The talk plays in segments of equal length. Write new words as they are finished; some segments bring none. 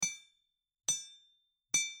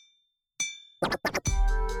Welcome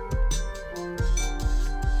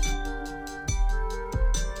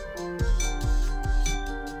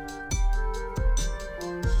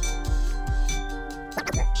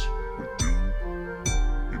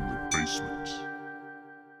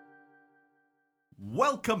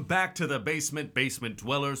back to the basement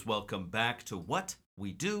dwellers. Welcome back to What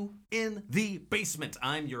We Do in the Basement.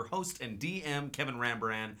 I'm your host and DM, Kevin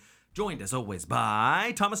Rambaran, joined as always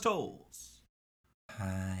by Thomas Tolles.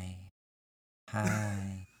 Hi.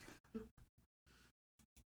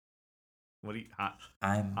 What do you...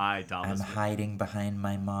 Hi, Thomas. I'm hiding behind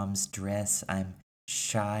my mom's dress. I'm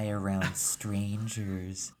shy around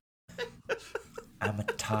strangers. I'm a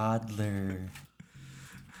toddler.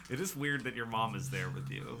 It is weird that your mom is there with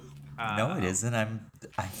you. No, it isn't. I'm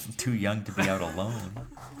too young to be out alone.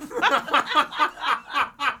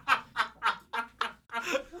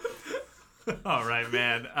 All right,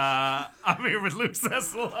 man. I'm here with Luke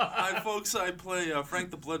Cecil. Hi, folks. I play Frank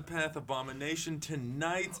the Bloodpath Abomination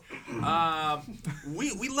tonight.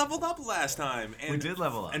 We leveled up last time. And, we did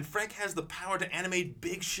level up. And Frank has the power to animate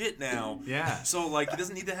big shit now. Yeah. So, he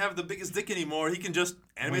doesn't need to have the biggest dick anymore. He can just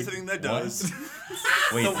animate something that does.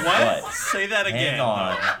 Wait, the what? Say that again. Hang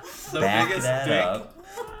on. The Back biggest that dick?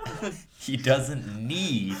 up. He doesn't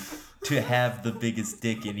need to have the biggest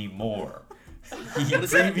dick anymore. He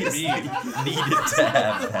previously needed to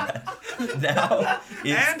have that. Now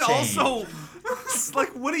it's and changed. also,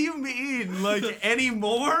 what do you mean?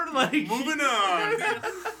 Anymore? Moving on.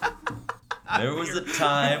 There was a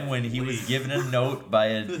time when he was given a note by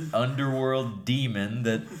an underworld demon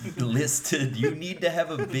that listed, you need to have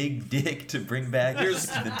a big dick to bring back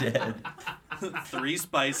the dead. 3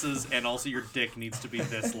 spices, and also your dick needs to be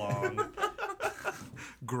this long.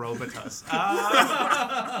 Grobitus.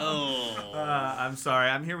 Oh. I'm sorry.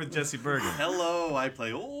 I'm here with Jesse Bergen. Hello, I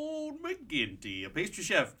play Old McGinty, a pastry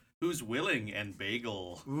chef who's willing and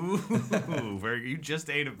bagel. Ooh, you just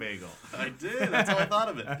ate a bagel. I did. That's how I thought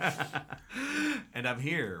of it. And I'm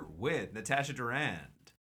here with Natasha Durand.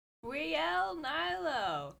 Riel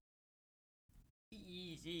Nilo.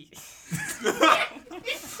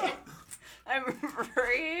 I'm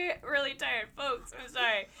really tired, folks. I'm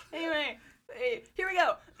sorry. Anyway, here we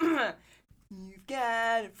go. You've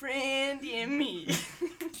got a friend in me.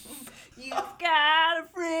 You've got a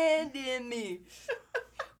friend in me.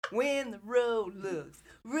 When the road looks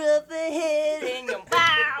rough ahead and you're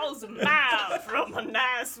miles and miles from a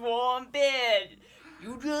nice warm bed,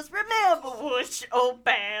 you just remember what your old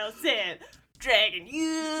pal said. Dragon,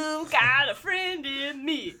 you got a friend in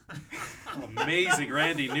me. Amazing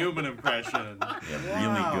Randy Newman impression. Yeah,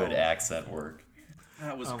 really good accent work.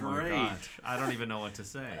 That was Oh great. my gosh. I don't even know what to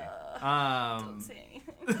say. Don't say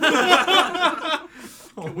anything.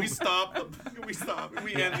 Can we stop? Can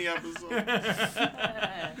we end the episode?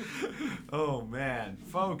 Oh man,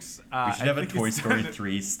 folks. We should have a Toy Story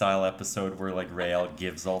 3 style episode where Rael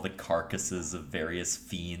gives all the carcasses of various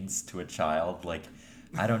fiends to a child.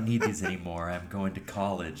 I don't need these anymore. I'm going to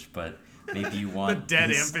college, but maybe you want the dead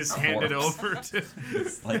this imp is handed corpse, over to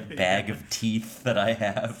this bag of teeth that I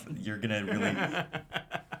have. You're gonna really.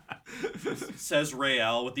 Says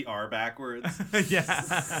Rael with the R backwards. yeah.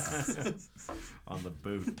 On the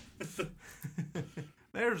boot.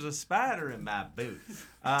 There's a spider in my boot.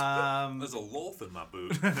 There's a loaf in my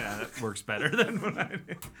boot. Yeah, that works better than what I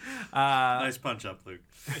did. Nice punch up, Luke.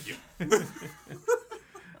 Thank you.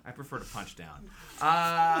 I prefer to punch down.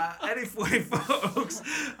 Anyway, folks,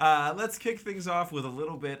 let's kick things off with a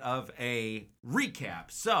little bit of a recap.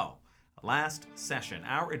 So, last session,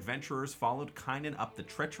 our adventurers followed Kynan up the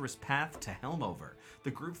treacherous path to Helmover. The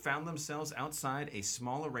group found themselves outside a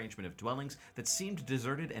small arrangement of dwellings that seemed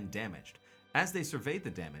deserted and damaged. As they surveyed the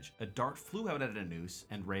damage, a dart flew out at a noose,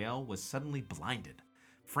 and Rael was suddenly blinded.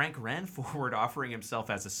 Frank ran forward, offering himself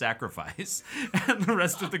as a sacrifice, and the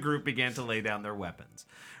rest of the group began to lay down their weapons.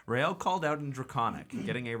 Rael called out in Draconic,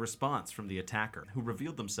 getting a response from the attacker, who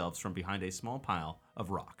revealed themselves from behind a small pile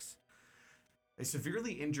of rocks. A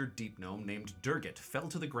severely injured Deep Gnome named Durgit fell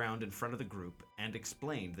to the ground in front of the group and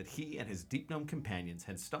explained that he and his Deep Gnome companions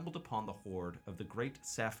had stumbled upon the horde of the great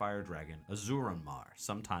sapphire dragon Azuranmar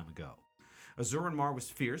some time ago. Azuranmar was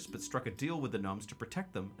fierce, but struck a deal with the gnomes to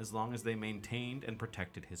protect them as long as they maintained and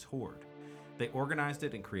protected his horde. They organized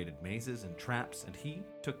it and created mazes and traps, and he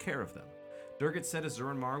took care of them. Durgit said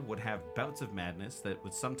Azuranmar would have bouts of madness that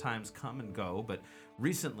would sometimes come and go, but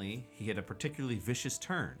recently he had a particularly vicious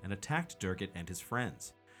turn and attacked Durgit and his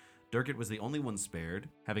friends. Durgit was the only one spared,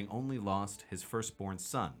 having only lost his firstborn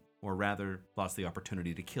son, or rather, lost the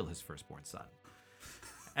opportunity to kill his firstborn son.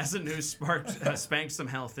 As Anu spanked some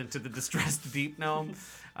health into the distressed Deep Gnome,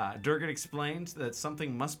 Durgan explained that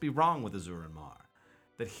something must be wrong with Azuran Mar,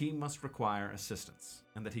 that he must require assistance,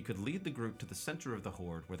 and that he could lead the group to the center of the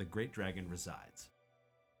Horde where the Great Dragon resides.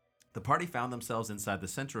 The party found themselves inside the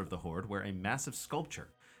center of the Horde where a massive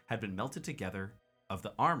sculpture had been melted together of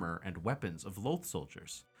the armor and weapons of Loth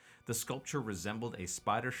soldiers. The sculpture resembled a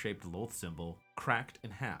spider-shaped Loth symbol cracked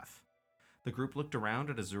in half. The group looked around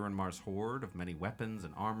at Azuran Mar's horde of many weapons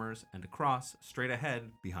and armors, and across, straight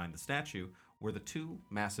ahead, behind the statue, were the two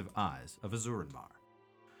massive eyes of Azuran Mar.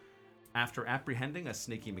 After apprehending a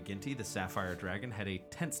sneaky McGinty, the Sapphire Dragon had a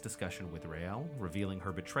tense discussion with Rael, revealing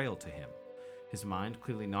her betrayal to him. His mind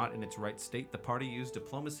clearly not in its right state, the party used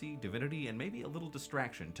diplomacy, divinity, and maybe a little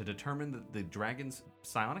distraction to determine that the dragon's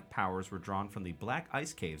psionic powers were drawn from the black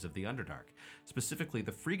ice caves of the Underdark, specifically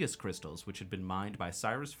the Fregus crystals which had been mined by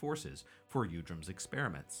Cyrus' forces for Eudram's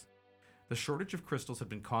experiments. The shortage of crystals had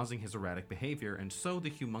been causing his erratic behavior, and so the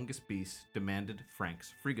humongous beast demanded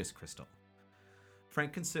Frank's Fregus crystal.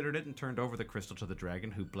 Frank considered it and turned over the crystal to the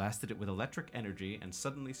dragon, who blasted it with electric energy and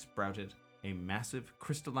suddenly sprouted a massive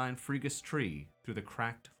crystalline Fregus tree through the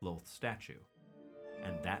cracked Loth statue.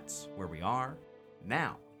 And that's where we are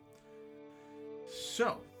now.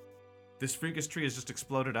 So, this Fregus tree has just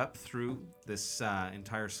exploded up through this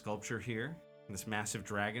entire sculpture here. And this massive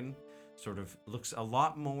dragon sort of looks a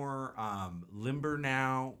lot more limber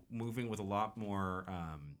now, moving with a lot more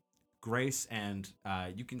grace, and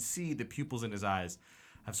you can see the pupils in his eyes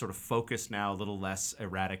have sort of focused now, a little less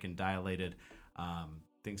erratic and dilated.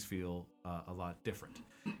 Things feel a lot different.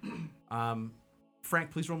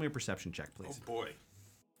 Frank, please roll me a perception check, please. Oh boy.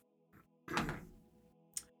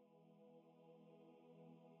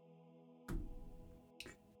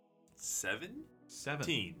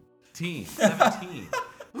 17. 17.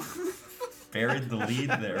 Buried the lead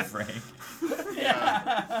there, Frank.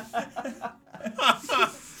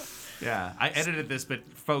 Yeah, I edited this, but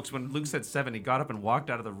folks, when Luke said 7, he got up and walked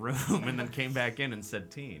out of the room and then came back in and said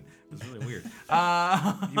teen. It was really weird.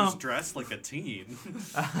 He was dressed like a teen.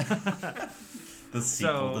 The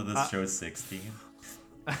sequel to this show, 16.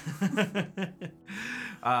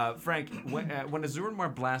 Frank, when Azuran Mar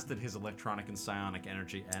blasted his electronic and psionic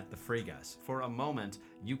energy at the Fregus, for a moment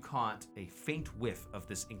you caught a faint whiff of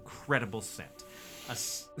this incredible scent.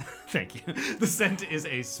 Thank you. The scent is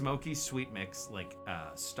a smoky, sweet mix like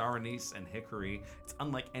star anise and hickory. It's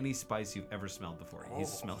unlike any spice you've ever smelled before.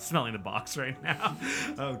 He's smelling the box right now.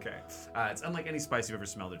 Okay. It's unlike any spice you've ever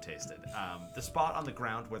smelled or tasted. The spot on the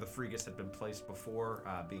ground where the Fregus had been placed before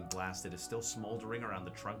being blasted is still smoldering around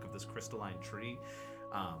the trunk of this crystalline tree.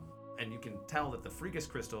 And you can tell that the Fregus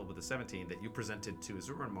crystal with the 17 that you presented to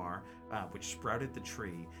Azuran Mar, which sprouted the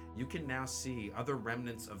tree, you can now see other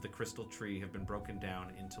remnants of the crystal tree have been broken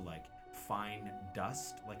down into like fine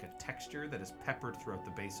dust, like a texture that is peppered throughout the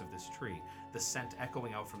base of this tree, the scent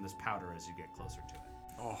echoing out from this powder as you get closer to it.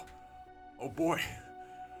 Oh boy.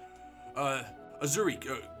 Azuri,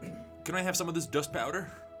 can I have some of this dust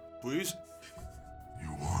powder, please?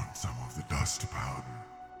 You want some of the dust powder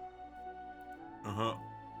Uh-huh.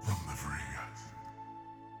 from the Fregus?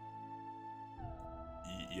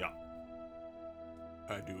 Yeah.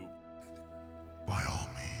 I do. By all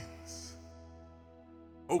means.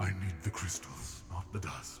 Oh. I need the crystals, not the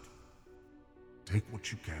dust. Take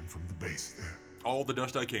what you can from the base there. All the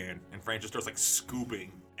dust I can, and Frank just starts like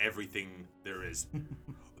scooping everything there is.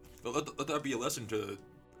 let that be a lesson to,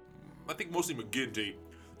 I think mostly McGinty.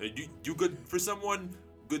 Do good for someone,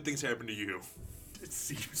 good things happen to you. It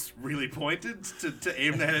seems really pointed to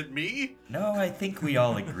aim that at me. No, I think we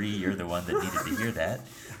all agree you're the one that needed to hear that.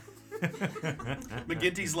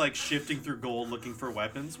 McGinty's like shifting through gold looking for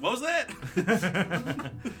weapons. What was that?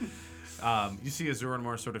 You see Azuran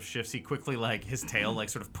Mar sort of shifts. He quickly, like, his tail, like,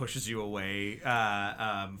 sort of pushes you away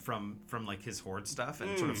from like, his horde stuff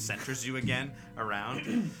and sort of centers you again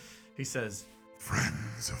around. He says,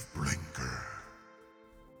 Friends of Blinker,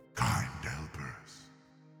 kind helpers,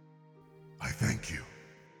 I thank you.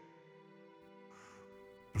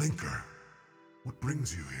 Blinker, what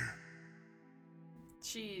brings you here?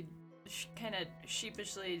 She kind of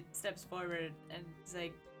sheepishly steps forward and is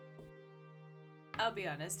like, I'll be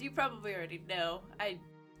honest, you probably already know I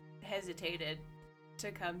hesitated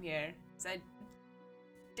to come here because I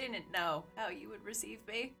didn't know how you would receive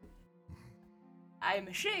me. I'm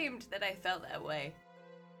ashamed that I felt that way,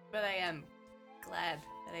 but I am glad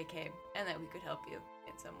that I came and that we could help you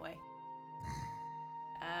in some way.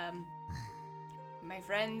 My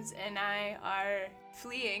friends and I are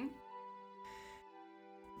fleeing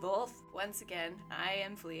Loth once again. I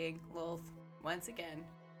am fleeing Loth once again.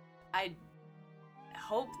 I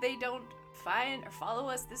hope they don't find or follow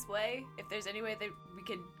us this way. If there's any way that we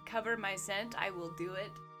could cover my scent, I will do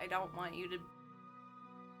it. I don't want you to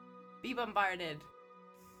be bombarded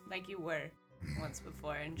like you were once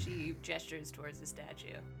before. And she gestures towards the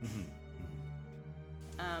statue.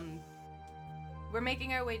 We're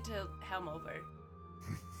making our way to Helmover.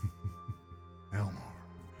 Elmore.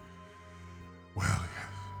 Well, yes.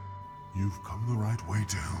 You've come the right way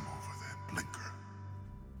to Helmover then, Blinker.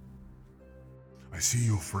 I see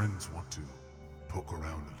your friends want to poke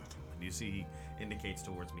around a little. And you see he indicates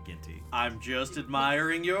towards McGinty. I'm just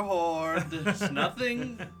admiring your horde. There's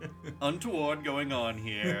nothing untoward going on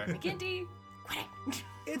here. McGinty, quit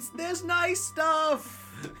it. There's nice stuff.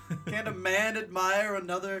 Can't a man admire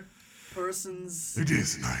another person's? It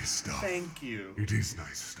is nice stuff. Thank you. It is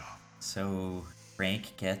nice stuff. So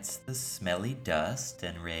Frank gets the smelly dust,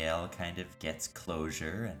 and Rael kind of gets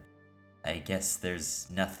closure, and I guess there's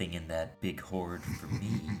nothing in that big hoard for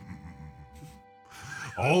me.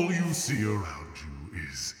 All you see around you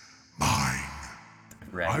is mine.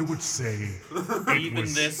 Right? I would say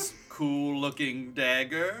Even this cool-looking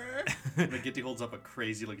dagger. McGinty holds up a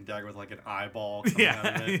crazy-looking dagger with like an eyeball coming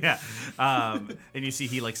out of it. Yeah. And you see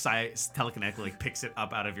he like telekinetically like picks it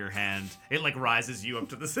up out of your hand. It like rises you up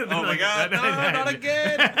to the center. Oh my god, no, not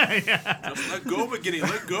again! Just let go, McGinty.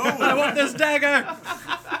 Let go. I want this dagger!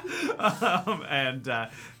 And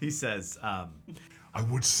he says, I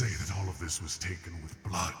would say that all of this was taken with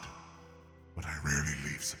blood, but I rarely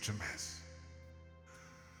leave such a mess.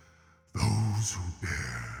 Those who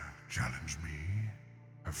dare challenge me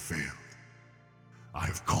have failed. I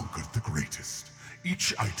have conquered the greatest.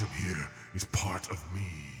 Each item here is part of me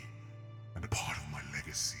and a part of my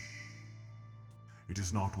legacy. It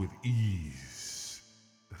is not with ease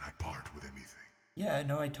that I part with anything. Yeah,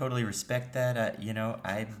 no, I totally respect that.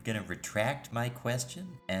 I'm gonna retract my question,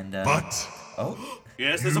 and But oh,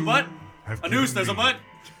 Yes, there's a butt! have A noose, given there's a me butt!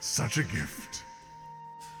 Such a gift.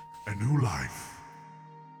 A new life.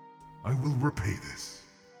 I will repay this.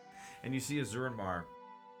 and you see Azuranmar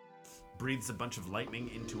breathes a bunch of lightning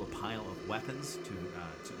into a pile of weapons to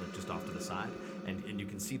like, just off to the side, and you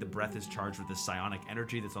can see the breath is charged with this psionic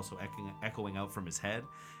energy that's also echoing out from his head,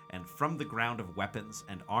 and from the ground of weapons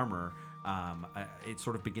and armor, it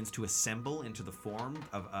sort of begins to assemble into the form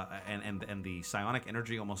of and the psionic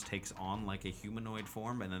energy almost takes on like a humanoid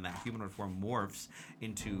form, and then that humanoid form morphs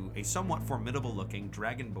into a somewhat formidable looking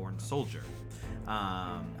dragonborn soldier,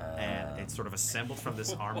 and it's sort of assembled from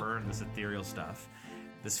this armor and this ethereal stuff.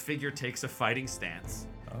 This figure takes a fighting stance,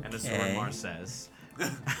 and Okay. Azuranmar says,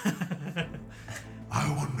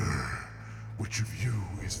 I wonder which of you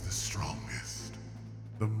is the strongest,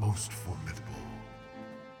 the most formidable.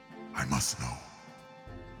 I must know.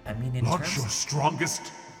 I mean, in Launch terms your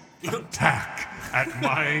strongest attack at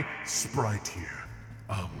my sprite here.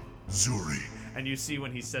 Zuri. and you see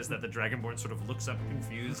when he says that the dragonborn sort of looks up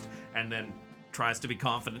confused and then tries to be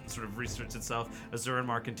confident and sort of reasserts itself.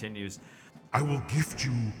 Azuranmar continues, I will gift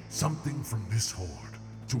you something from this horde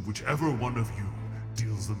to whichever one of you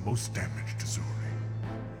deals the most damage to Zuri.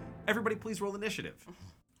 everybody please roll initiative.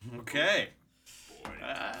 Okay.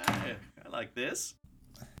 I like this.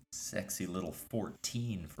 sexy little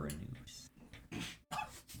 14 for a noose.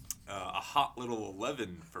 A hot little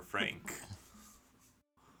 11 for Frank.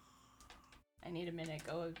 I need a minute.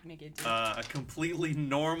 Go make it. A completely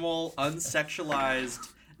normal, unsexualized,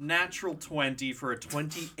 natural 20 for a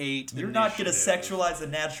 28. You're not gonna initiative. sexualize a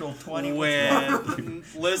natural 20. When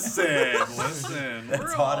listen.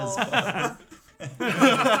 That's hot as fuck.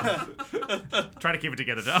 Try to keep it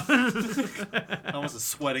together, John. Thomas is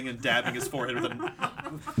sweating and dabbing his forehead with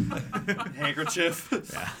a handkerchief.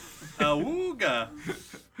 Yeah. Wooga.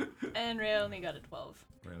 And Ray only got a 12.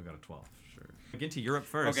 Rail got a 12, sure. McGinty, you're up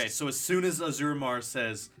first. Okay, so as soon as Azuranmar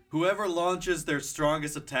says, whoever launches their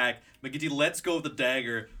strongest attack, McGinty lets go of the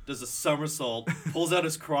dagger, does a somersault, pulls out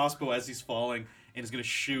his crossbow as he's falling, and is going to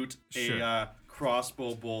shoot Sure. a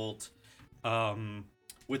crossbow bolt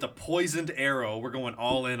with a poisoned arrow. We're going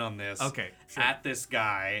all in on this. Okay, sure. At this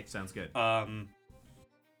guy. Sounds good.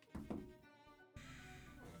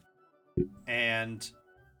 And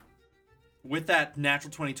with that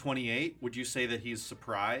natural 2028, would you say that he's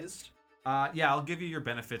surprised? Yeah, I'll give you your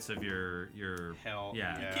benefits of your Hell,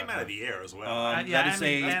 yeah. yeah. Came out of the air as well. Yeah, that is and-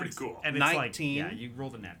 a and- pretty cool. And it's like, 19. yeah, you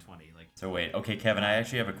rolled a nat 20. Like, So wait, okay, Kevin, I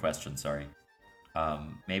actually have a question, sorry.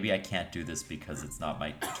 Maybe I can't do this because it's not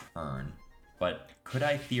my turn, but could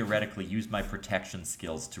I theoretically use my protection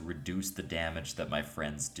skills to reduce the damage that my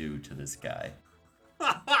friends do to this guy?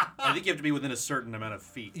 I think you have to be within a certain amount of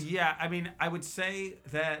feet. yeah, I mean, I would say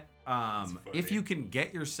that if you can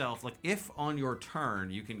get yourself, like, if on your turn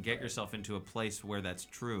you can get yourself into a place where that's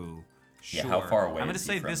true, Yeah, how far away I'm gonna is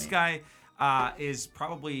he say from this me? guy is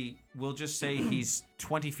probably. We'll just say he's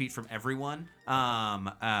 20 feet from everyone.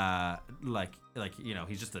 Like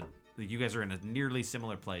he's just a. You guys are in a nearly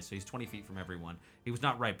similar place, so he's 20 feet from everyone. He was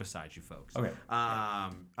not right beside you folks. Okay.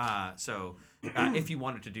 So if you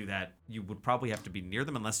wanted to do that, you would probably have to be near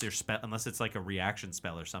them, unless it's like a reaction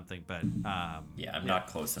spell or something. But Yeah, I'm not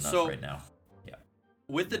close enough So- right now. Yeah.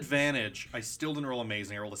 With advantage, I still didn't roll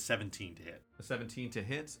amazing. I rolled a 17 to hit. a 17 to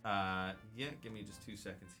hit. Give me just 2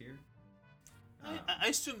 seconds here. I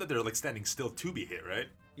assume that they're like standing still to be hit, right?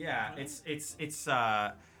 Yeah,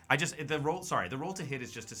 the roll to hit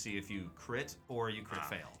is just to see if you crit or you crit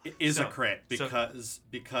fail. It is So- a crit so-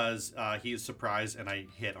 because he is surprised and I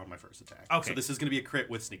hit on my first attack. Okay. So this is going to be a crit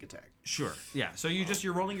with sneak attack. Sure. Yeah. So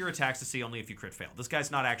you're rolling your attacks to see only if you crit fail. This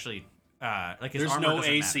guy's not actually like his There's armor no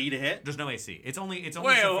doesn't AC matter. to hit? There's no AC. It's only so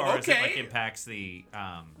Well, far as it okay. like impacts the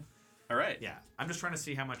All right. yeah. I'm just trying to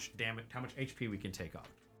see how much HP we can take off.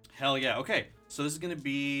 Hell yeah. Okay. So this is going to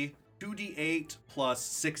be 2d8 plus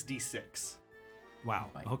 6d6.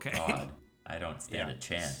 Wow. My Okay. God, I don't stand Yeah. a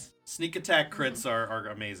chance. Sneak attack crits are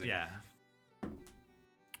amazing. Yeah.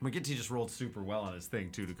 McGinty just rolled super well on his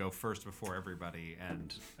thing too to go first before everybody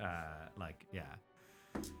and yeah.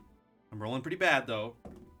 I'm rolling pretty bad though.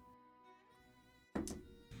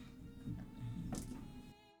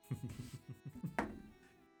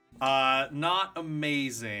 Not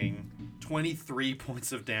amazing. 23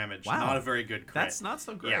 points of damage. Wow. Not a very good crit. That's not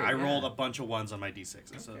so great. Yeah, I rolled a bunch of ones on my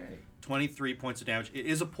d6. So Okay. 23 points of damage. It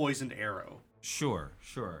is a poisoned arrow. Sure.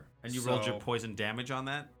 And you rolled your So- poison damage on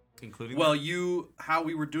that, including Well, that? how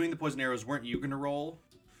we were doing the poison arrows, weren't you going to roll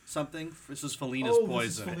something? This is Felina's This is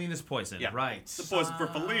poison. Felina's poison. Yeah. Right. The poison for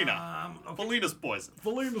Felina. Okay. Felina's poison.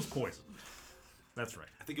 Felina's poison. That's right.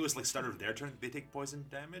 I think it was like start of their turn. They take poison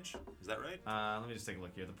damage. Is that right? Let me just take a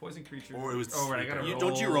look here. The poison creature. Or it was Oh, right. I gotta You- roll.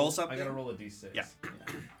 don't you roll something? I gotta roll a d6. Yeah.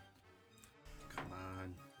 Come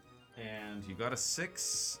on. And you got a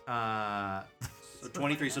 6. So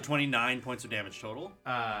 23, so 29 points of damage total.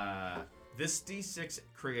 This d6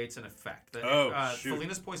 creates an effect. Shoot.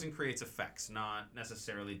 Felina's poison creates effects, not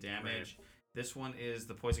necessarily damage. This one is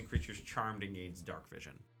the poison creature's charmed and gains dark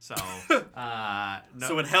vision. So, no,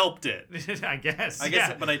 So it helped it. I guess. I guess,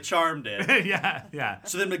 yeah. but I charmed it. yeah.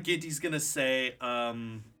 So then McGinty's gonna say,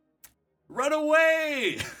 run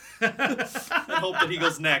away! I hope that he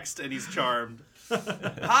goes next and he's charmed.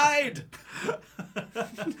 Hide!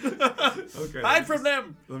 Okay. Hide from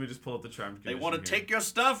them! Let me just pull up the charmed. They condition want to here. take your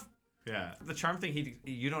stuff? Yeah. The charm thing,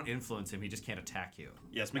 you don't influence him. He just can't attack you.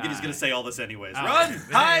 Yes, McGinty's gonna say all this anyways. Oh, Run! yeah,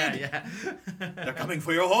 Hide! Yeah. They're coming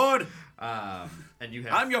for your horde! And you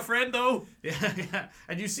have. I'm your friend, though! Yeah.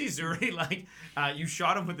 And you see Zuri, like, you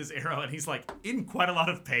shot him with this arrow, and he's, like, in quite a lot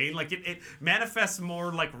of pain. Like, it manifests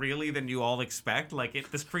more, like, really than you all expect. Like,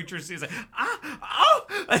 this creature sees, like,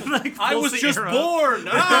 and, like, I pulls was the just arrow. born!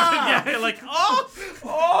 Ah! Yeah, like,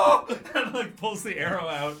 and, like, pulls the arrow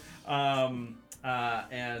out.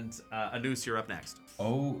 And Anus, you're up next.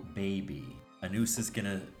 Oh, baby. Anus is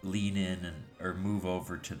gonna lean in or move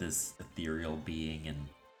over to this ethereal being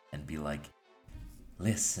and be like,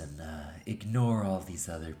 listen, ignore all these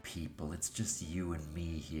other people. It's just you and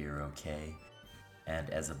me here, okay? And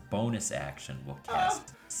as a bonus action, we'll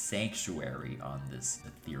cast Sanctuary on this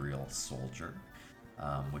ethereal soldier,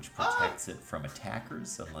 which protects it from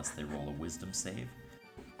attackers unless they roll a wisdom save.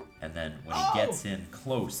 And then when he gets in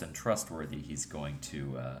close and trustworthy, he's going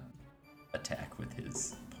to attack with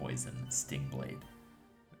his poison sting blade.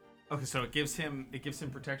 Okay, so it gives him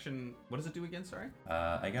protection. What does it do again? Sorry.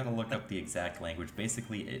 I gotta look up the exact language.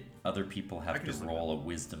 Basically, other people I have can to just look roll a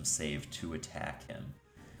wisdom save to attack him.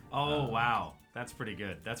 Oh wow, that's pretty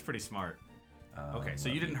good. That's pretty smart. Okay, so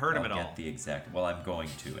you didn't hurt him at I'll all. get the exact. Well, I'm going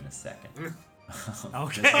to in a second.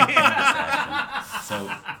 Okay. This is a bonus action. So,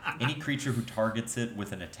 any creature who targets it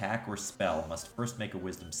with an attack or spell must first make a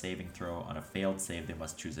wisdom saving throw. On a failed save, they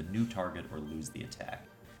must choose a new target or lose the attack.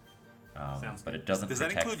 Sounds but good. it doesn't Does that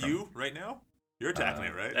protect include from- you right now? You're attacking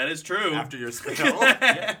it, right? That is true. After your spell.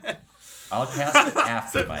 I'll cast it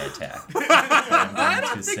after my attack. I I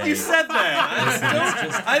don't think you said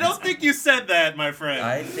that. I don't think you said that, my friend.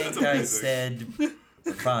 I think I said,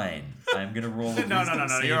 fine. I'm gonna roll a No, wisdom you're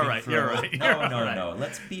saving right, throw. you're right, No, you're no, right. no.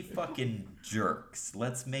 Let's be fucking jerks.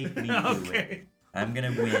 Let's make me do it. Okay. I'm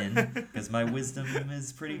gonna win because my wisdom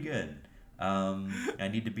is pretty good. I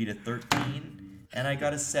need to beat a 13, and I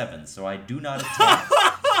got a 7, so I do not attack.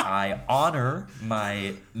 I honor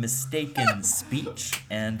my mistaken speech,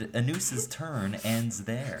 and Anus's turn ends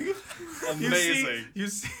there. Amazing. You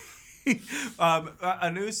see,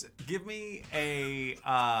 Anus, give me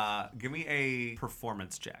a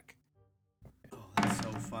performance check. Oh, that's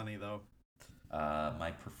so funny, though.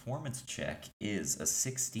 My performance check is a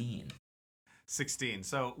 16. 16.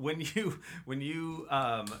 So when you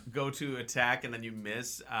go to attack and then you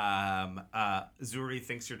miss, Zuri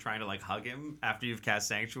thinks you're trying to like hug him after you've cast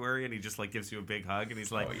Sanctuary, and he just like gives you a big hug, and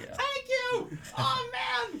he's like, Oh, yeah. "Thank you! Oh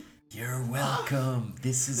man!" You're welcome.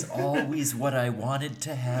 This is always what I wanted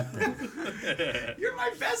to happen. You're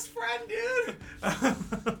my best friend,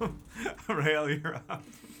 dude. Rael, you're up.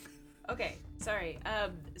 Okay, sorry.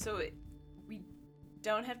 So we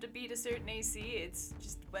don't have to beat a certain AC. It's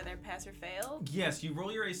just whether pass or fail. Yes, you roll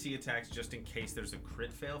your AC attacks just in case there's a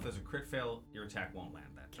crit fail. If there's a crit fail, your attack won't land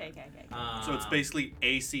that turn. Okay. So it's basically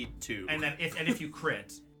AC 2. And then if you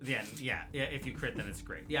crit, then if you crit, then it's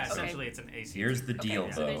great. Yeah, essentially it's an AC. Here's the deal,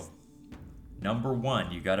 so though. there's- Number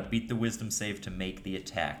 1, you gotta beat the wisdom save to make the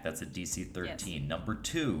attack. That's a DC 13. Yes. Number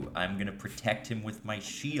 2, I'm gonna protect him with my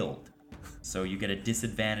shield. So you get a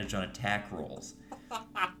disadvantage on attack rolls.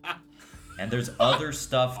 And there's other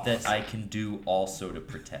stuff that I can do also to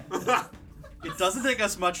protect him. It doesn't take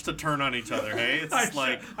us much to turn on each other, hey? It's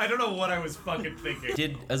like... I don't know what I was fucking thinking.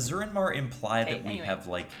 Did Azurinmar imply Okay, that we anyway. have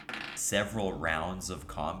like several rounds of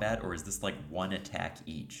combat, or is this like one attack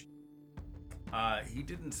each? He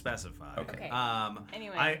didn't specify. Okay.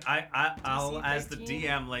 Anyway, I'll DC as the 13.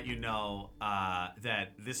 DM let you know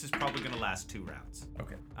that this is probably gonna last 2 rounds.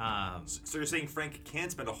 Okay. So you're saying Frank can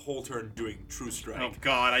spend a whole turn doing True Strike? Oh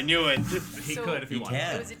god, I knew it. He So- could if he He wanted.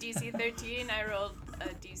 can. it was a DC 13. I rolled a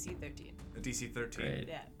DC 13. A DC 13. Great.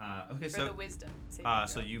 Yeah. Okay, For so the wisdom.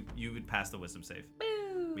 so you would pass the wisdom save. Boo!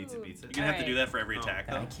 Beats it, beats it. You're gonna have to do Alright. that for every attack,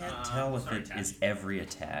 okay. though. I can't tell if sorry, it Tash. is every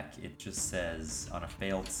attack. It just says on a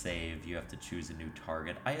failed save, you have to choose a new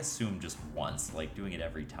target. I assume just once. Like doing it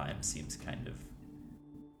every time seems kind of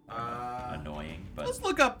annoying. But Let's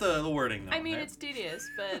look up the wording, though. I mean, right? it's tedious,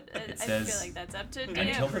 but I feel says, like that's up to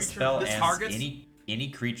until DM. the spell This ends, targets- any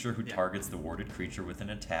creature who targets the warded creature with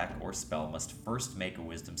an attack or spell must first make a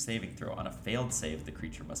wisdom saving throw. On a failed save, the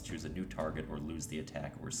creature must choose a new target or lose the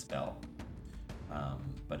attack or spell.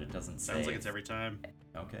 But it doesn't say. Sounds like it's every time.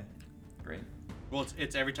 Okay, great. Well,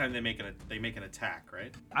 it's every time they make an attack,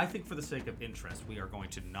 right? I think for the sake of interest, we are going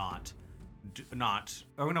to not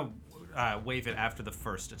we're gonna waive it after the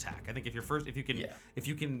first attack. I think if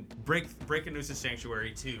you can break a Noose's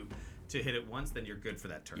Sanctuary to hit it once, then you're good for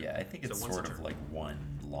that turn. Yeah, I think So it's once a sort of turn. like one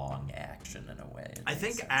long action in a way. It I makes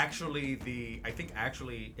think sense. actually,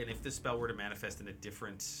 and if this spell were to manifest in a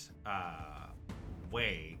different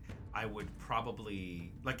way, I would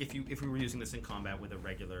probably like if we were using this in combat with a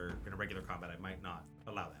regular combat, I might not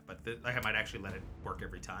allow that, but I might actually let it work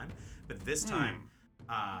every time. But this time,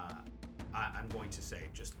 I'm going to say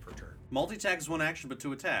just per turn. Multi-attack is one action, but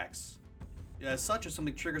 2 attacks. As such, if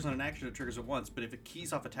something triggers on an action, it triggers it once, but if it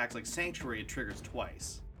keys off attacks like Sanctuary, it triggers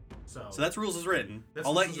twice. So So that's rules as written. that's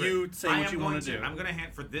I'll what let this is you written. say I what am you going want to do. I'm gonna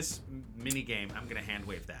hand for this mini game. I'm gonna hand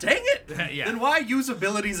wave that. Dang it! Yeah. Then why use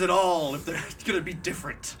abilities at all if they're gonna be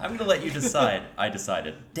different? I'm gonna let you decide. I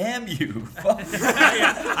decided. Damn you! Fuck.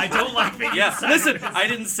 Yeah, I don't like being Yeah, decided. listen, I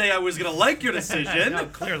didn't say I was gonna like your decision. No,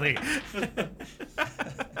 clearly.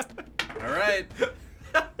 All right.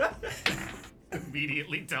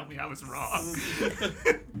 Immediately tell me I was wrong.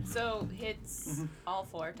 So hits all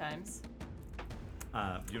 4 times.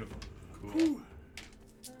 Beautiful. Cool.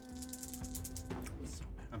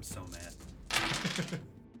 I'm so mad.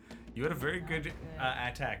 You had a very good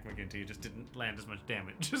attack, McGinty. You just didn't land as much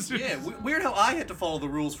damage. Yeah, weird how I had to follow the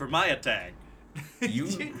rules for my attack. You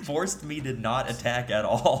forced me to not attack at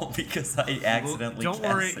all because I accidentally. Don't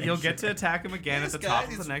cast worry, you'll get to Sanctuary. attack him again Yes, at the top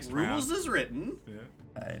guys, of the next rules round. is written.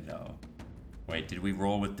 I know. Wait, did we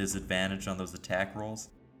roll with disadvantage on those attack rolls?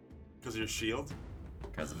 Because of your shield?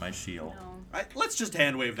 Because of my shield. No. Let's just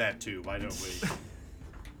hand wave that too, why don't we?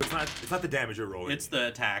 It's not the damage you're rolling. It's the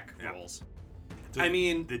attack Yeah. rolls. So I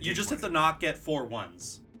mean, the you just D20. have to not get 4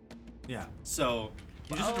 ones. Yeah. So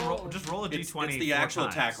You just have to roll a It's- d20. it's the 4 actual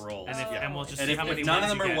times. attack rolls. And, Yeah. and we'll just and see if, how many if none of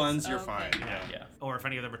ones them you are get. ones, you're Okay. fine. Yeah. Yeah. Or if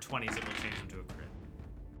any of them are 20s, it will change them to a crit.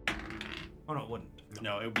 Oh no, it wouldn't.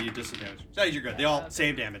 No, it would be a disadvantage. No, you're good. They all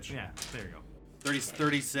same damage. Yeah, there you go.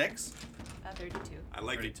 36. 32. I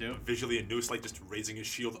like it 32. visually a Noose like just raising his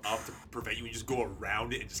shield up to prevent you and just go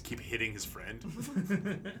around it and just keep hitting his friend.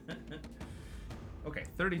 Okay,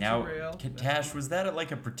 32 Now, rail. Tash, was that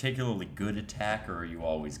like a particularly good attack, or are you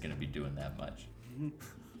always going to be doing that much?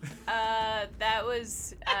 That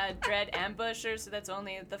was Dread Ambusher, so that's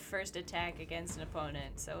only the first attack against an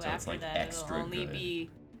opponent. So, it's after like that, extra it'll only good. be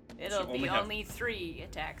only have- only 3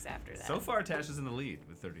 attacks after that. So far, Tash is in the lead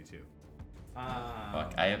with 32.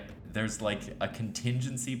 Fuck, there's like a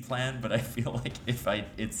contingency plan, but I feel like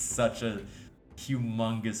it's such a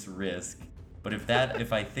humongous risk But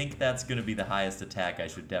if I think that's gonna be the highest attack, I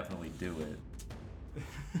should definitely do it.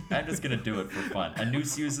 I'm just gonna do it for fun.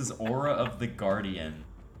 Anus uses Aura of the Guardian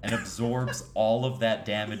and absorbs all of that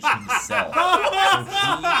damage himself.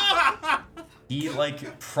 So he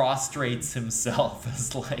like prostrates himself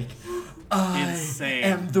as like, Insane. I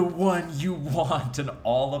am the one you want, and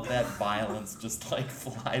all of that violence just like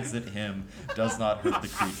flies at him, does not hurt the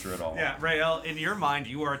creature at all. Yeah, Rael, in your mind,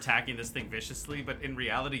 you are attacking this thing viciously, but in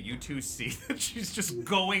reality, you two see that she's just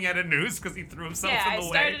going at Anus because he threw himself Yeah, in I the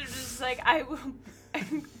started way. just like, I will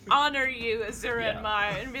honor you, Azura and Mar,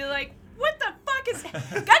 and be like, what the fuck is...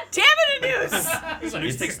 God damn it, Anus! So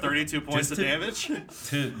Anus takes 32 points just of to- damage.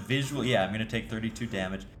 To visually, I'm gonna take 32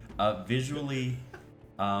 damage. Visually,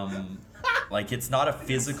 like it's not a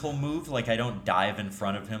physical move. Like I don't dive in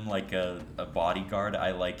front of him like a bodyguard.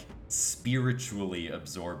 I like spiritually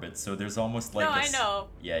absorb it. So there's almost like No, I know.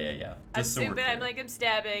 Yeah. I'm Just so we're stupid, clear. I'm like, I'm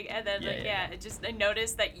stabbing, and then, like, Yeah. it just, I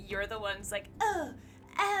noticed that you're the ones like, oh,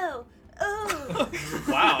 ow, oh.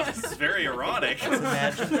 Wow, this is very erotic. Just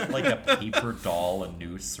imagine like a paper doll, a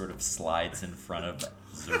noose sort of slides in front of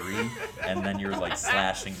Zuri, and then you're like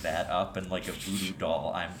slashing that up, and like a voodoo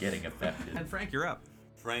doll, I'm getting affected. And Frank, you're up.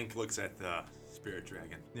 Frank looks at the spirit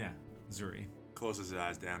dragon, Yeah, Zuri. closes his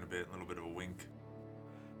eyes down a bit, a little bit of a wink.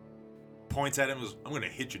 Points at him and goes, I'm gonna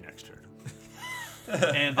hit you next turn.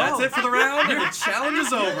 And that's it for the round, and the challenge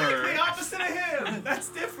is over. The opposite of him. That's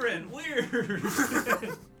different. Weird.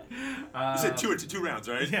 You said two rounds,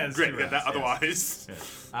 right? yeah, it's Great. 2 rounds, yes. Otherwise,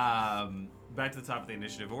 Back to the top of the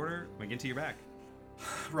initiative order. McGinty, you're back.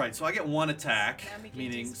 Right, so I get one attack, Yeah, McGinty's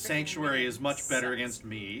meaning freaking Sanctuary is much better sucks. against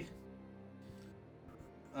me.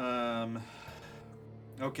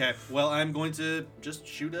 Okay, well, I'm going to just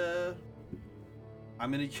shoot a...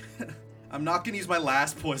 I'm not gonna use my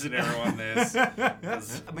last poison arrow on this.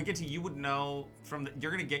 McGinty, you would know from the,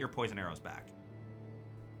 you're gonna get your poison arrows back.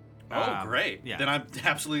 Oh, great. yeah. Then I'm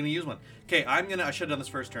absolutely gonna use one. Okay, I should have done this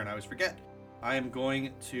first turn. I always forget. I am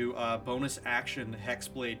going to bonus action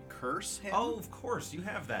Hexblade Curse him. Oh, of course, you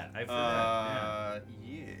have that. I forgot.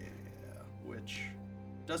 Yeah, which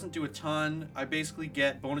doesn't do a ton. I basically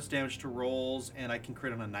get bonus damage to rolls, and I can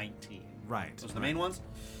crit on a 19. Right. Those are the main ones.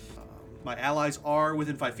 My allies are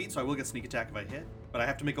within 5 feet, so I will get sneak attack if I hit. But I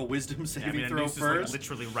have to make a wisdom Yeah, saving I throw mean, Anus is first. like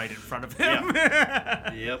literally right in front of him.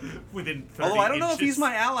 Yep. Within 30 Although I don't know if inches. he's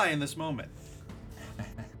my ally in this moment.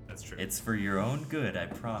 That's true. It's for your own good, I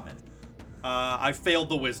promise. I failed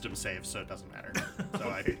the wisdom save, so it doesn't matter. So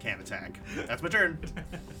I can't attack. That's my turn.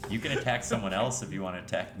 You can attack someone else if you want to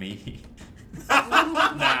attack me.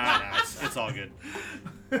 Nah, it's all good.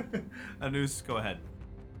 Anus, go ahead.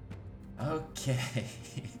 Okay.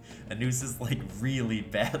 Anus is like really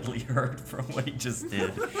badly hurt from what he just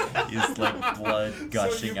did. He's like blood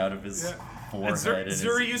gushing out of his And forehead and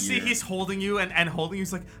Zuri, you his see ear. he's holding you and holding you.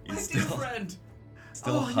 He's like, my He's dear still- friend.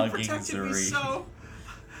 Still Oh, hugging you protected me Zuri. so.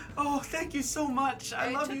 Oh, thank you so much. I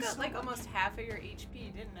love took you out so like much. almost half of your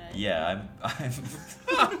HP, didn't I? Yeah, I'm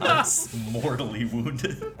mortally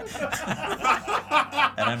wounded.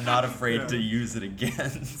 And I'm not afraid to use it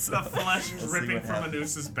again. So The flesh we'll see dripping what from happens.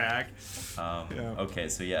 Anus's back. Yeah. Okay,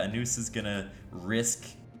 so yeah, Anus is gonna risk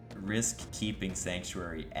keeping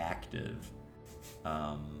Sanctuary active,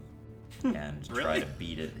 and try Really? to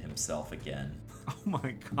beat it himself again. Oh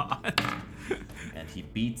my god. And he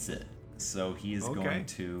beats it. So he is Okay. going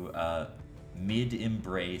to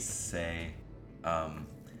mid-embrace say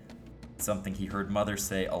something he heard Mother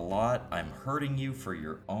say a lot. I'm hurting you for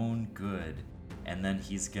your own good. And then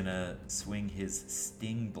he's gonna swing his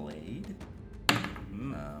Sting Blade,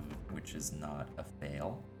 which is not a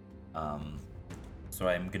fail. So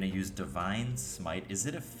I'm gonna use Divine Smite. Is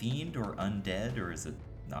it a fiend or undead, or is it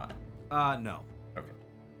not? No. Okay.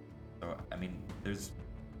 So, I mean, there's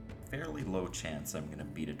fairly low chance I'm gonna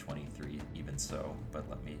beat a 23 even so, but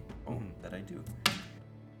let me hope that I do.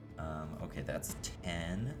 Okay, that's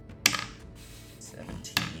 10,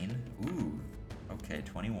 17, ooh, okay,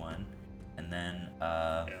 21, and then,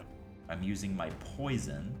 I'm using my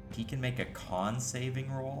poison. He can make a con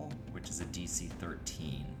saving roll, which is a DC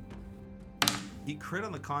 13. He crit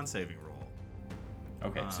on the con saving roll.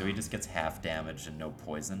 Okay, so he just gets half damage and no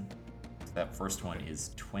poison. So that first one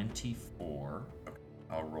is 24. Okay.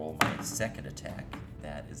 I'll roll my second attack.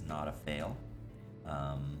 That is not a fail.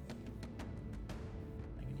 I'm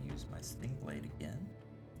gonna use my Sting Blade again.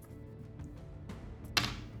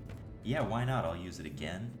 Yeah, why not? I'll use it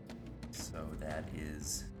again. So that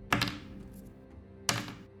is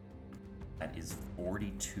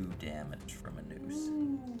 42 damage from a noose.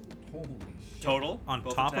 Holy shit. Total? On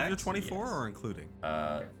Both top of your attacks? 24 Yes. or including?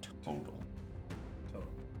 Total. Total.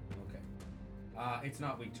 Okay. It's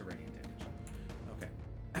not weak to radiant damage.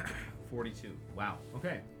 42. Wow.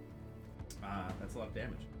 Okay. That's a lot of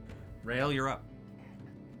damage. Rail, you're up.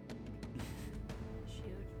 Shoot.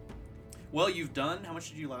 Well, you've done. How much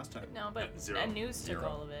did you last time? No, but Zero. a noose took Zero.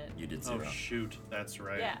 all of it. You did Oh 0. shoot, that's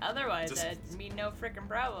right. Yeah, otherwise Just- that'd be no freaking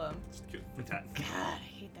problem. Just kidding. God, I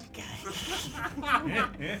hate that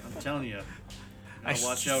guy. I'm telling you. I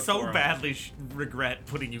Watch out so for 'em. badly regret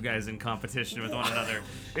putting you guys in competition with one another.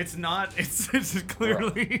 It's not. It's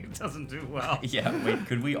clearly it doesn't do well. Yeah, wait,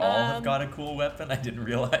 could we all have got a cool weapon? I didn't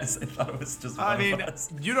realize. I thought it was just one I mean, of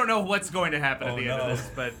us. you don't know what's going to happen at Oh, the end no. of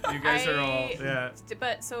this, but you guys are all yeah.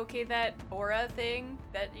 But so okay, that aura thing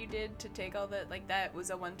that you did to take all the that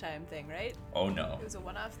was a one-time thing, right? Oh no. It was a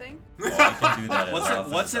one-off thing. Oh, I can do that as What's it?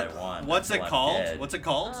 often What's as it? I want. What's it until I'm called? dead. What's it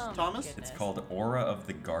called, Oh, my Thomas? goodness. It's called Aura of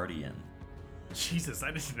the Guardian. Jesus,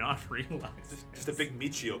 I did not realize. Just a big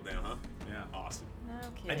meat shield now, huh? Yeah. Awesome.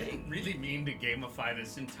 Okay. I didn't really mean to gamify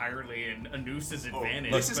this entirely in a noose's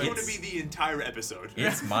advantage. This is but going to be the entire episode.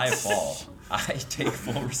 It's my fault. I take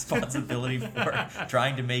full responsibility for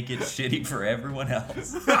trying to make it shitty for everyone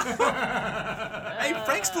else. Hey,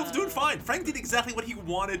 Frank's still doing fine. Frank did exactly what he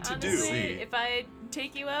wanted to Honestly, See. if I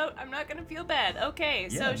take you out, I'm not gonna feel bad. Okay,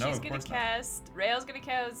 Yeah, so no, she's of gonna course not. cast. Rael's gonna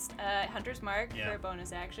cast Hunter's Mark Yeah. for a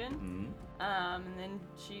bonus action. Mhm. And then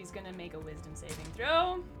she's gonna make a Wisdom saving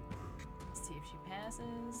throw. See if she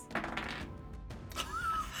passes.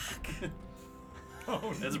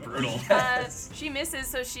 Oh, That's brutal. She misses,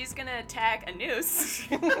 so she's gonna attack a noose.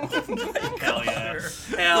 Hell yeah.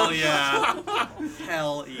 Hell yeah.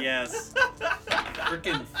 Hell yes.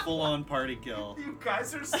 Freaking full-on party kill. You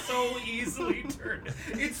guys are so easily turned.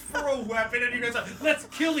 It's for a weapon, and you guys are let's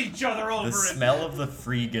kill each other over The it. smell of the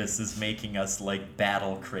Freegus is making us like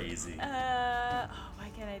battle crazy. Why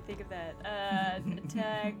can't I think of that?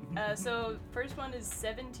 Attack. So first one is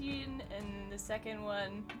 17, and the second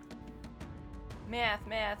one. Math.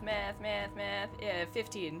 Yeah,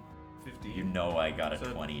 15. 15. You know I got a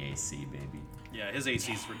So- 20 AC, baby. Yeah, his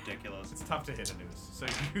AC is ridiculous. It's tough to hit a noose. So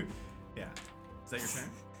you, yeah. Is that your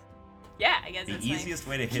turn? Yeah, I guess The that's easiest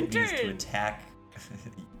way to hit me is to turn. attack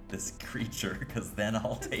this creature, because then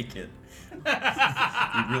I'll take it.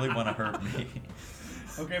 You really want to hurt me.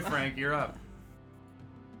 Okay, Frank, you're up.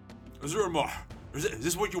 Is there more? Is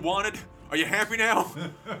this what you wanted? Are you happy now?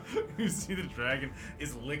 You see the dragon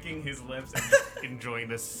is licking his lips and just enjoying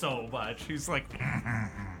this so much. He's like, I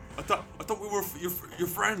thought we were your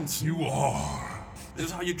friends. You are This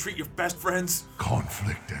is how you treat your best friends.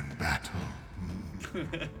 conflict and battle.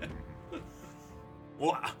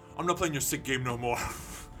 Well, I'm not playing your sick game no more.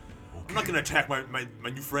 I'm not gonna attack my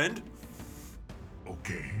new friend.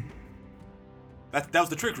 Okay. That was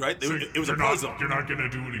the trick, right? It was a you're not- puzzle. You're not gonna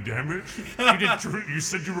do any damage? You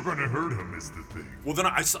said you were gonna hurt him, is the thing. Well, then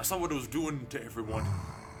I saw what it was doing to everyone.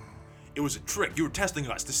 It was a trick. You were testing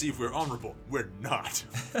us to see if we're honorable. We're not.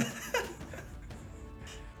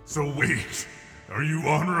 So wait, are you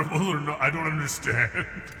honorable or not? I don't understand.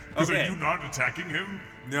 Because Okay. are you not attacking him?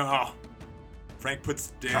 No. Frank puts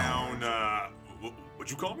down.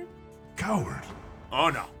 What'd you call me? Coward. Oh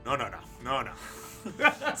no.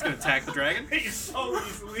 It's gonna attack the dragon. he's so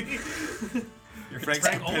easily. Frank's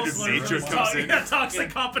Frank almost competitive went nature for comes in. yeah, toxic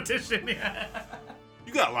competition. Yeah.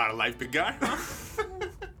 You got a lot of life, big guy. Huh?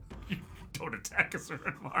 Don't attack us,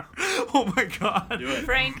 Renmar. Oh my God. Do it.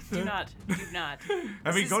 Frank, do not.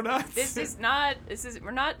 I mean, go nuts. This is we're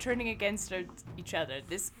not turning against each other.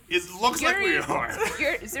 This It looks like we are.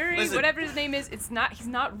 Zuri, Listen. whatever his name is, he's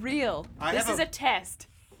not real. I This have is a- a test.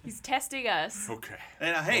 He's testing us. Okay.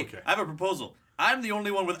 And hey, Okay. I have a proposal. I'm the only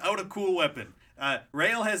one without a cool weapon.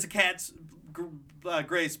 Rael has a cat's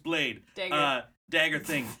grace blade. Dagger. Dagger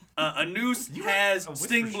thing. A noose has a whisper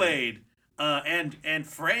sting blade. And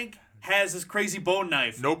Frank has his crazy bone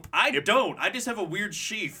knife. Nope. I don't. I just have a weird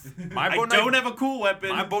sheath. My I bone don't knife- have a cool weapon.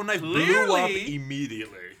 My bone knife blew up Clearly-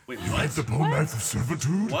 immediately. Wait, You what? have the bone knife of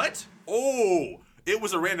servitude? What? Oh, it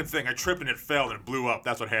was a random thing. I tripped and it fell and it blew up.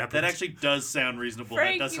 That's what happened. That actually does sound reasonable.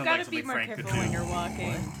 Frank, that does you sound gotta like be something more Frank could careful do. when you're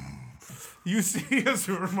walking. You see,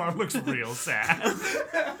 Renmar looks real sad.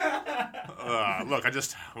 Look, I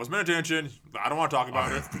wasn't paying attention. I don't want to talk I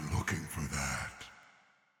about it. have been looking for that.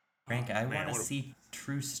 Frank, I man, want to what a- see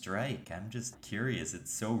True Strike. I'm just curious.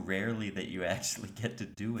 It's so rarely that you actually get to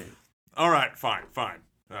do it. All right, fine.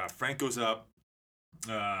 Frank goes up.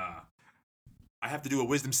 I have to do a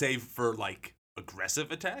wisdom save for like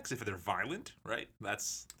aggressive attacks if they're violent, right?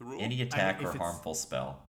 That's the rule. Any attack if or it's- harmful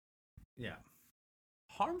spell. Yeah.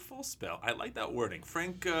 Harmful spell. I like that wording.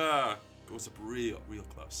 Frank goes up real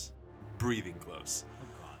close, breathing close. Oh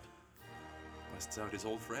God. Busts out his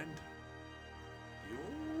old friend. The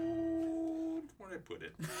old did I put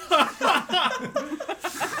it?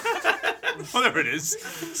 Oh, there it is.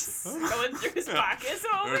 Going through his pockets.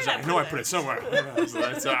 Oh, where'd I know I put it somewhere. So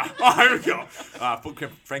let's, oh, here we go.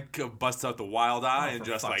 Frank busts out the wild eye and For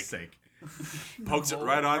just fuck's like sake. pokes it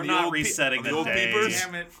right on We're the not old resetting on the the old day. peepers.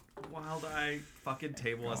 Damn it. Wild Eye fucking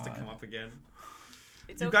table has to come up again.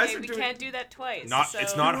 It's You guys okay. are We doing- can't do that twice.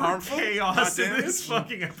 It's so- not harmful. Chaos Not in this damage.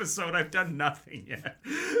 fucking episode. I've done nothing yet.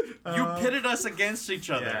 You pitted us against each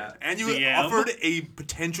other. yeah. And you DM? offered a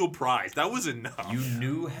potential prize. That was enough. You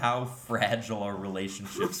knew how fragile our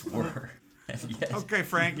relationships were. And yet, Okay,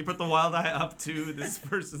 Frank, you put the Wild Eye up to this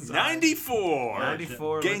person's eye. 94.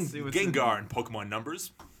 94. Let's see what's in- Gengar and Pokemon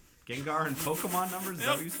numbers. Gengar and Pokemon numbers, is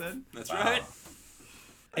that what you said? That's right.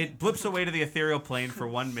 It blips away to the ethereal plane for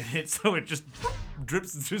 1 minute, so it just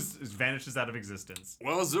just vanishes out of existence.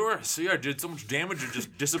 Well, Zura, see, I did so much damage, it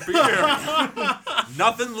just disappeared.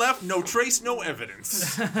 Nothing left, no trace, no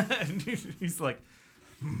evidence. And he's like,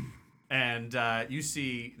 and you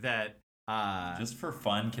see that. just for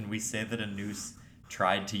fun, can we say that Anus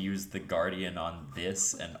tried to use the Guardian on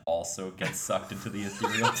this and also get sucked into the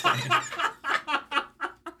ethereal plane?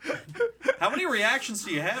 How many reactions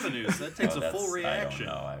do you have, Anus? That takes a full reaction.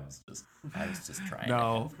 I don't know. I was just trying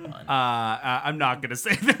No, to have fun. I'm not gonna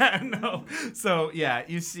say that. No. So yeah,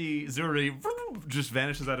 you see Zuri just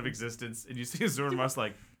vanishes out of existence, and you see Zurimar's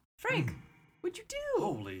like, Frank, what'd you do?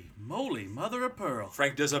 Holy moly, mother of pearl.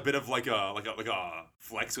 Frank does a bit of like a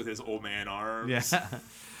flex with his old man arms. yeah,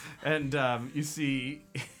 and you see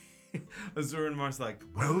Zurimar's like,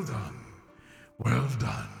 Well done. Well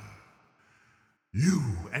done. You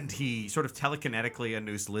and he sort of telekinetically,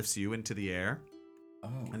 Anus lifts you into the air.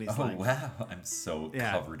 And he's like- wow. I'm so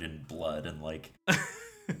Yeah. covered in blood and like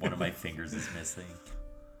one of my fingers is missing.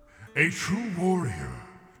 a true warrior.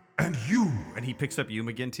 And you And he picks up you,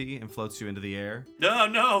 McGinty, and floats you into the air. No,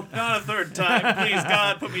 not a third time. Please,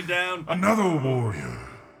 God, put me down. another warrior.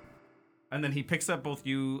 And then he picks up both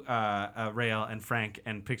you, Rael, and Frank,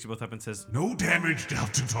 and picks you both up and says, No damage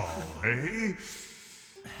dealt at all, eh?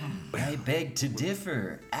 I beg to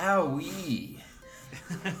differ. Owie.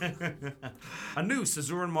 Anus,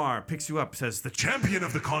 Azuranmar, picks you up, says, the Champion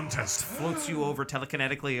of the contest. floats you over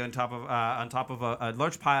telekinetically on top of a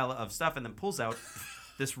large pile of stuff, and then pulls out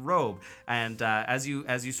this robe. And as you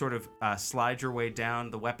sort of slide your way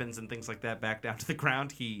down the weapons and things like that back down to the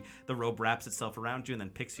ground, the robe wraps itself around you and then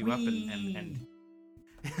picks you up and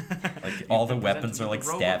Like all the been weapons presented are like with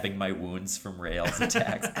a robe. stabbing my wounds from Rael's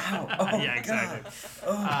attacks. Ow! Oh, yeah, exactly.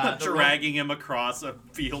 The Dragging him across a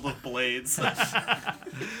field of blades.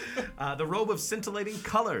 The robe of scintillating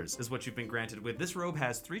colors is what you've been granted with. This robe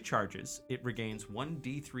has 3 charges. It regains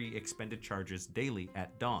 1d3 expended charges daily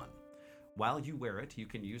at dawn. While you wear it, you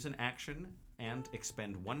can use an action and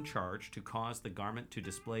expend 1 charge to cause the garment to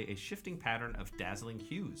display a shifting pattern of dazzling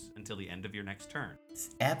hues until the end of your next turn.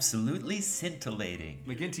 It's absolutely scintillating.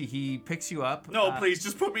 McGinty, he picks you up. No, please,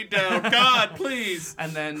 just put me down. God, please.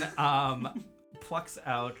 And then plucks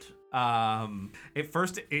out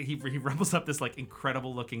he rumbles up this like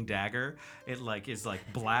incredible looking dagger. It like is like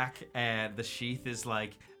black, and the sheath is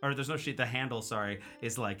like, or there's no sheath, the handle, sorry,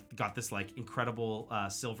 is like got this like incredible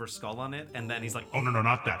silver skull on it. And then he's like, Oh, no,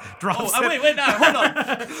 not that. drops Oh, it, wait, no, hold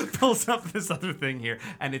on. pulls up this other thing here,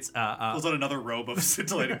 and it's Pulls out another robe of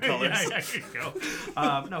scintillating colors. yeah, there you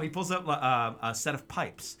go. No, he pulls up a set of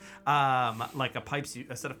pipes, like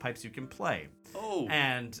a set of pipes you can play. Oh,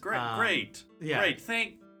 And great. yeah. Great,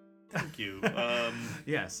 thank you.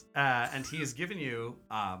 Yes, and he has given you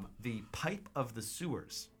the pipe of the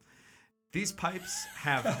sewers. These pipes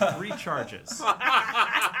have 3 charges.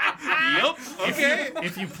 Yep, okay.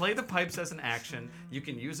 If you play the pipes as an action, you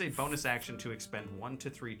can use a bonus action to expend 1 to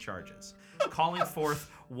 3 charges, calling forth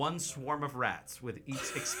 1 swarm of rats with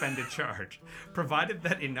each expended charge, provided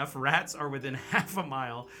that enough rats are within half a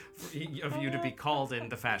mile of you to be called in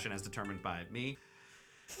the fashion as determined by me.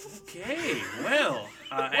 Okay, well.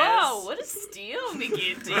 Whoa, what a steal,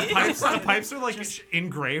 McGinty. The pipes are like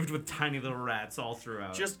engraved with tiny little rats all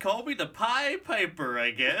throughout. Just call me the Pie Piper,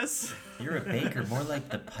 I guess. You're a baker, more like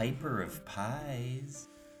the Piper of Pies.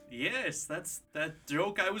 Yes, that's that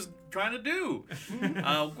joke I was trying to do.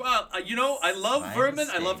 I love My vermin. I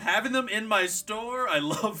mistake. love having them in my store. I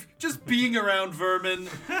love just being around vermin.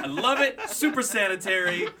 I love it. Super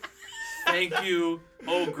sanitary. Thank you.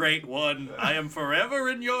 Oh, great one. I am forever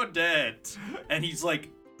in your debt. And he's like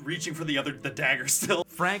reaching for the dagger still.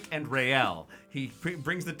 Frank and Rael, he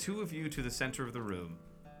brings the 2 of you to the center of the room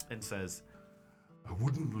and says, I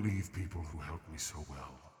wouldn't leave people who helped me so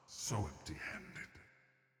well, so empty-handed.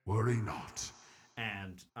 Worry not.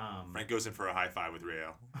 and Frank goes in for a high five with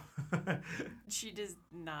Rael. She does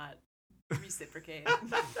not reciprocate.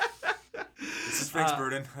 This is Frank's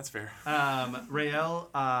burden. That's fair. Rael,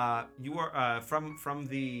 you are from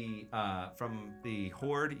the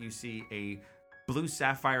horde. You see a blue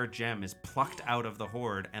sapphire gem is plucked out of the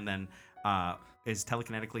horde and then is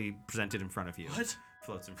telekinetically presented in front of you. What?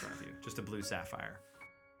 Floats in front of you. Just a blue sapphire.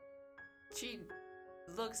 She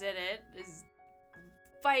looks at it, is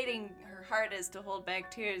fighting her hardest to hold back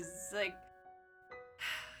tears. It's like,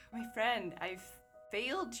 my friend, I've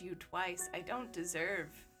failed you twice. I don't deserve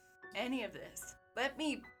any of this. Let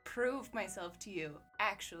me prove myself to you,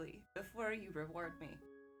 actually, before you reward me.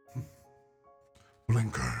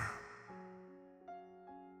 Blinker.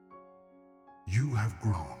 You have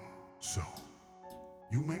grown, so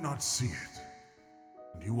you may not see it.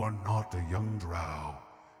 And you are not a young drow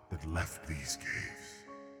that left these caves.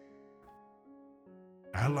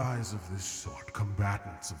 Allies of this sort,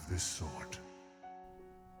 combatants of this sort.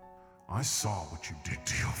 I saw what you did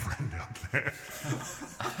to your friend out there.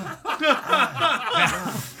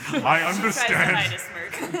 I understand Tries to hide a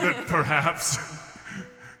smirk. that perhaps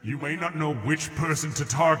you may not know which person to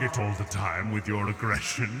target all the time with your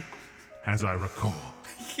aggression, as I recall.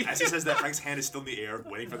 As he says that, Frank's hand is still in the air,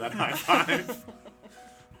 waiting for that high five.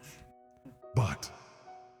 But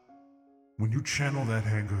when you channel that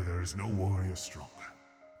anger, there is no warrior stronger.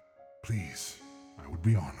 Please, I would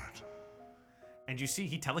be honored. And you see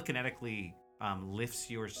he telekinetically lifts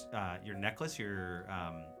your necklace,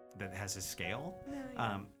 that has a scale,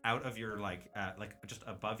 out of your like just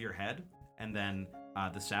above your head, and then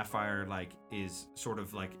the sapphire is sort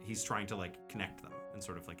of like he's trying to connect them and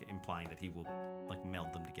sort of implying that he will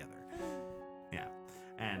meld them together. Yeah.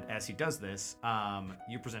 And as he does this,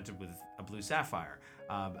 you're presented with a blue sapphire.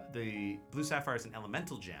 The blue sapphire is an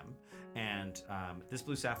elemental gem, and this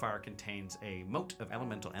blue sapphire contains a mote of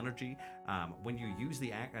elemental energy. When you use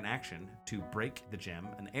an action to break the gem,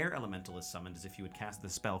 an air elemental is summoned as if you would cast the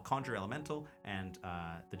spell Conjure Elemental, and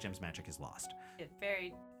the gem's magic is lost.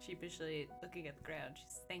 Very sheepishly looking at the ground. She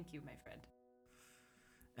says, "Thank you, my friend."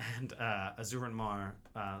 And Azuran Mar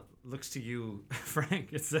looks to you,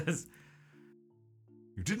 Frank. It says,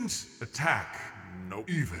 You didn't attack, Nope.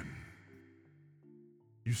 even.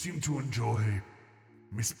 You seem to enjoy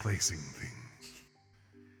misplacing things.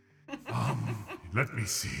 Let me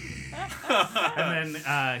see. and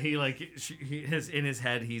then in his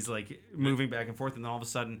head he's moving back and forth, and then all of a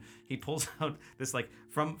sudden he pulls out this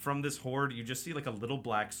from this horde. You just see a little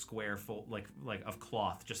black square full of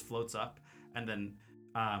cloth just floats up and then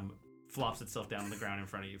flops itself down on the ground in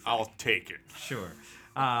front of you. Frank. I'll take it. Sure.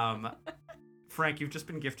 Frank, you've just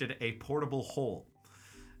been gifted a portable hole.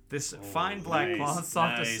 This fine black nice, cloth,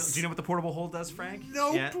 soft as nice. silk. Do you know what the portable hole does, Frank?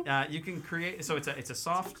 Nope. Yeah, you can create. So it's a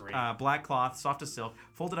soft black cloth, soft as silk,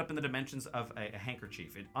 folded up in the dimensions of a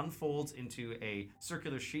handkerchief. It unfolds into a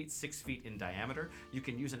circular sheet 6 feet in diameter. You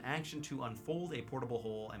can use an action to unfold a portable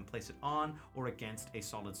hole and place it on or against a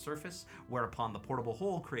solid surface, whereupon the portable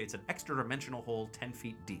hole creates an extra-dimensional hole 10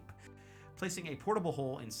 feet deep. Placing a portable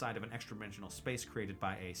hole inside of an extra-dimensional space created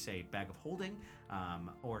by a, say, bag of holding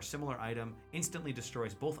or similar item instantly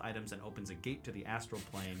destroys both items and opens a gate to the astral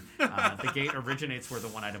plane. The gate originates where the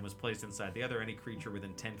one item was placed inside the other. Any creature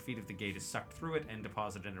within 10 feet of the gate is sucked through it and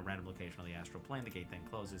deposited in a random location on the astral plane. The gate then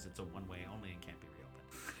closes. It's a one-way only and can't be reopened.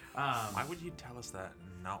 Why would you tell us that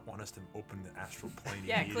and not want us to open the astral plane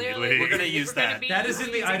Yeah, immediately? clearly We're gonna use we're gonna that. be That is in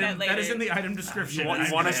the using item. That is later. in the item description.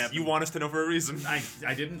 You want us to know for a reason.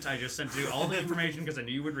 I didn't. I just sent you all the information because I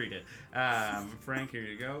knew you would read it. Frank, here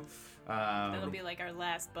you go. That'll be our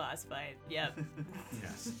last boss fight. Yep.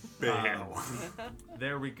 Yes. Bam.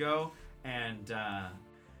 There we go. And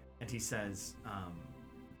he says,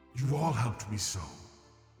 You all helped me so.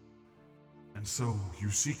 And so you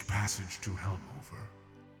seek passage to Helmover.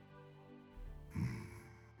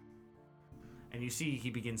 and you see he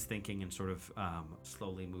begins thinking and sort of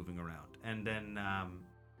slowly moving around. And then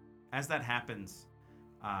as that happens,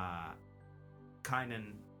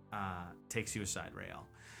 Kynan takes you aside, Rael.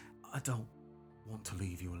 I don't want to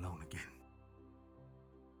leave you alone again.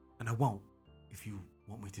 And I won't if you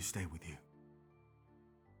want me to stay with you.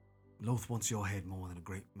 Loth wants your head more than a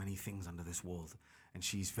great many things under this world, and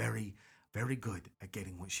she's very, very good at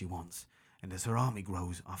getting what she wants. And as her army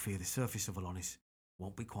grows, I fear the surface of Alonis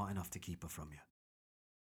won't be quite enough to keep her from you.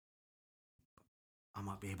 I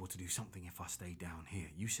might be able to do something if I stay down here.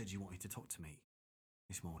 You said you wanted to talk to me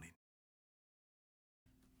this morning.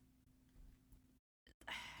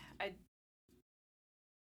 I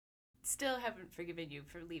still haven't forgiven you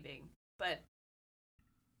for leaving, but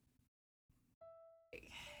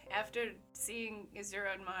after seeing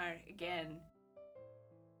Azuran Mar again,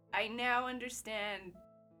 I now understand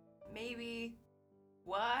maybe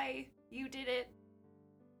why You did it.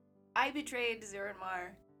 I betrayed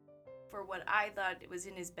Zuranmar for what I thought it was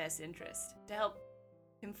in his best interest, to help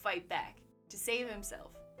him fight back, to save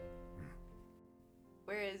himself.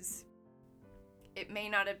 Whereas it may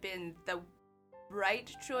not have been the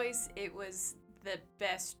right choice, it was the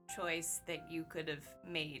best choice that you could have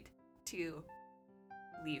made to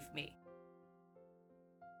leave me.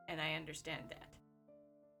 And I understand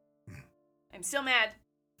that. I'm still mad.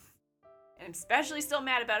 And I'm especially still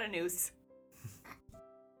mad about a noose.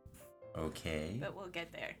 Okay. But we'll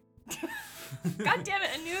get there. God damn it,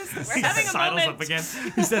 a noose. We're He having a sidles moment. up again.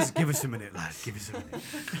 He says, "Give us a minute, lad. Give us a minute."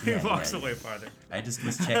 He Yeah, walks yeah. away farther. I just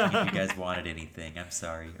was checking if you guys wanted anything. I'm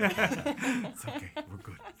sorry. It's okay. We're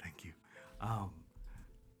good. Thank you.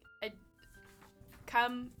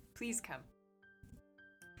 Come, please come.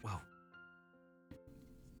 Well,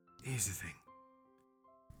 here's the thing.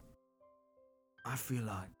 I feel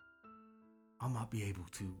like I might be able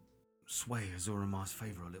to sway Azuramar's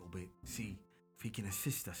favor a little bit. See if he can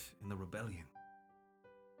assist us in the rebellion.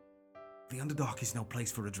 The Underdark is no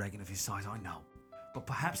place for a dragon of his size, I know. But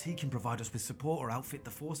perhaps he can provide us with support or outfit the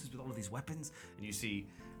forces with all of these weapons. And you see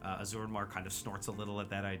Azuranmar kind of snorts a little at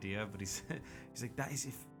that idea, but he's He's like, that is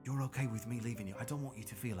if you're okay with me leaving you. I don't want you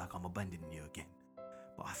to feel like I'm abandoning you again.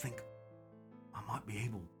 But I think I might be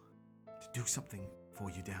able to do something for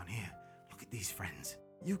you down here. Look at these friends.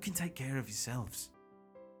 You can take care of yourselves.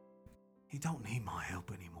 You don't need my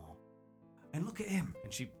help anymore. And look at him.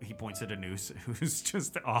 And he points at a noose who's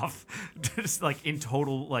just off, just like in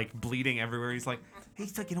total, like bleeding everywhere. He's like,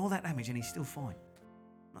 He's taking all that damage and he's still fine.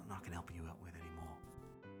 Nothing I can help you out with anymore.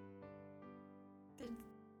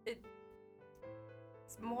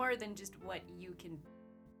 It's more than just what you can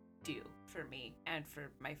do for me and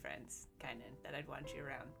for my friends, kind of, that I'd want you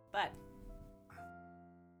around. But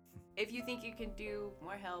if you think you can do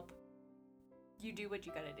more help, you do what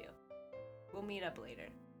you gotta do. We'll meet up later.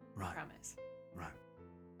 Right. Promise. Right.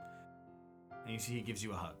 and you see he gives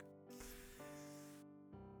you a hug.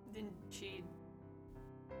 Then she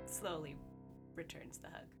slowly returns the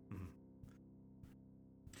hug.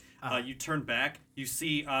 You turn back, you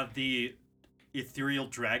see the ethereal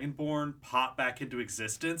dragonborn pop back into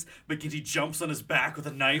existence. McGinty jumps on his back with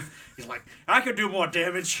a knife. He's like, I can do more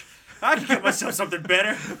damage. I can get myself something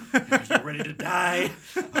better. Are you ready to die?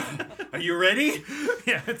 Are you ready?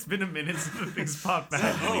 Yeah, it's been a minute since the things popped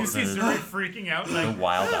back. Oh, You see the- Zuri freaking out The like,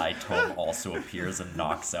 wild-eyed tome also appears and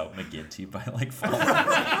knocks out McGinty by like falling.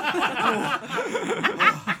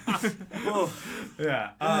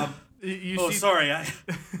 yeah. You Oh, see sorry.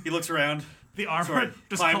 He looks around. the armor Sorry.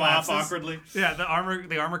 just Climb off collapses. awkwardly. Yeah, the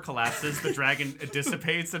armor collapses. The dragon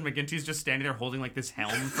dissipates, and McGinty's just standing there holding like this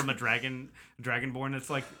helm from a dragonborn. It's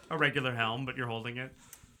like a regular helm, but you're holding it.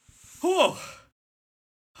 Oh.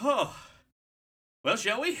 Oh. Well,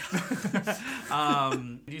 shall we?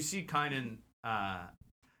 You see Kynan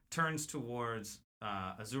turns towards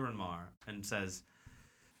Azuranmar and says,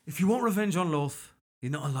 If you want revenge on Loth,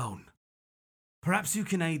 you're not alone. Perhaps you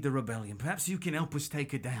can aid the rebellion. Perhaps you can help us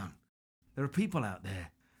take her down. There are people out there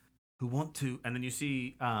who want to. and then you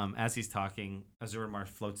see as he's talking, Azuranmar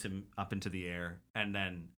floats him up into the air, and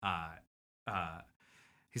then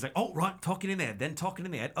he's like, "Oh, right, talking in the head, then talking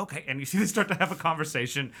in the head." Okay, and you see they start to have a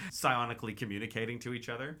conversation, psionically communicating to each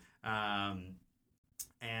other.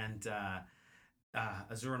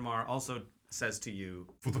 Azuranmar also says to you,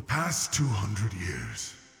 For the past 200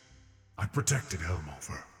 years, I protected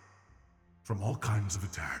Helmover from all kinds of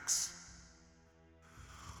attacks.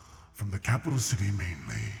 From the capital city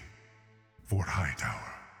mainly, Fort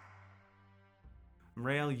Hightower.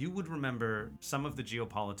 Rael, you would remember some of the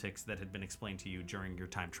geopolitics that had been explained to you during your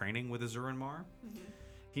time training with Azuranmar.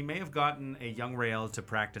 He may have gotten a young Rael to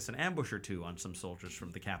practice an ambush or two on some soldiers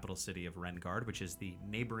from the capital city of Rengard, which is the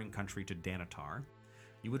neighboring country to Danatar.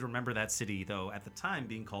 You would remember that city, though, at the time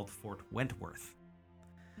being called Fort Wentworth.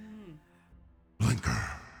 Blinker.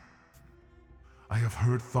 I have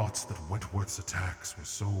heard thoughts that Wentworth's attacks were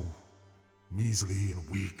so measly and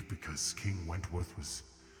weak because King Wentworth was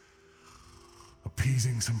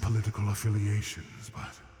appeasing some political affiliations,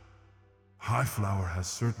 but Highflower has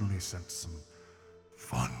certainly sent some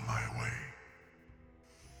fun my way.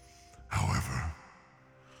 However,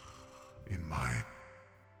 in my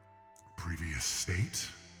previous state,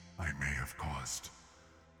 I may have caused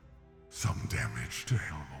some damage to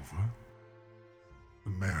Helmover. The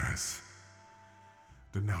mayor has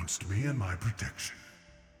denounced me and my protection.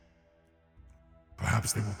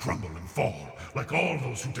 Perhaps they will crumble and fall like all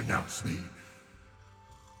those who denounce me.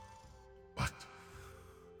 But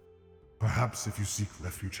perhaps if you seek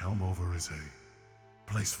refuge, Helmover is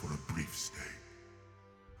a place for a brief stay.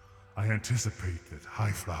 I anticipate that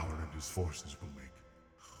Highflower and his forces will make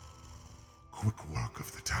quick work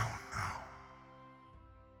of the town now.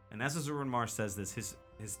 And as Azur Mars says this, his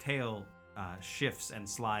tail shifts and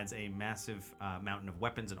slides a massive mountain of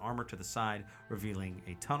weapons and armor to the side, revealing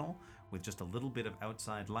a tunnel with just a little bit of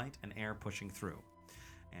outside light and air pushing through.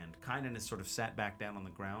 And Kynan is sort of sat back down on the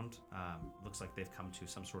ground. Looks like they've come to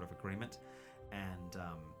some sort of agreement. And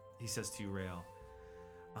he says to you, Rael,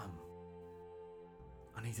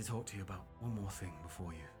 I need to talk to you about one more thing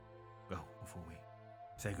before you go, before we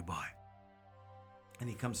say goodbye. And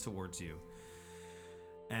he comes towards you.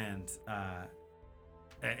 And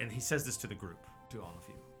he says this to the group, to all of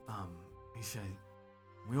you. He said,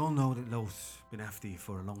 we all know that Loth's been after you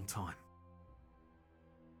for a long time.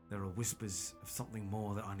 There are whispers of something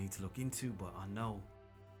more that I need to look into, but I know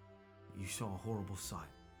you saw a horrible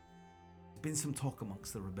sight. There's been some talk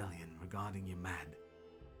amongst the rebellion regarding your mad.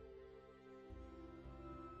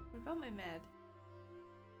 What about my med?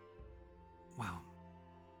 Well,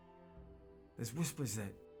 there's whispers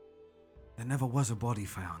that there never was a body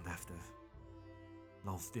found after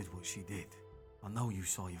Loth did what she did. I know you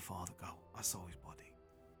saw your father go. I saw his body.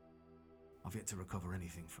 I've yet to recover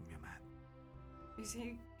anything from your man. You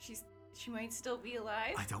think she might still be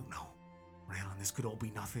alive? I don't know. Raylan, this could all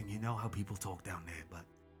be nothing. You know how people talk down there, but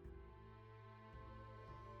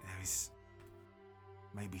there is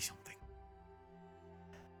maybe something.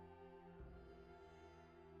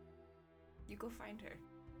 You go find her.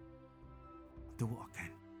 I'll do what I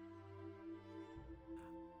can.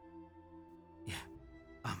 Yeah.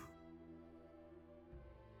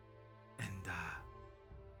 And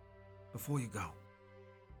before you go,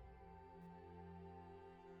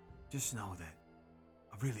 just know that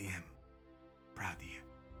I really am proud of you.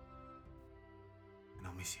 And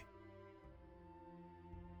I'll miss you.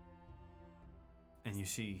 And you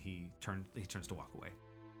see he turns to walk away.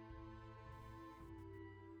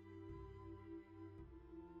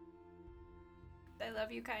 I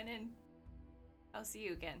love you, Kynan. I'll see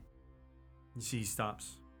you again. You see he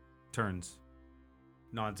stops, turns,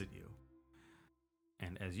 nods at you.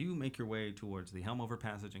 And as you make your way towards the Helmover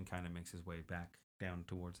Passage and kind of makes his way back down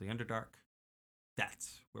towards the Underdark,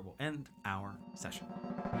 that's where we'll end our session.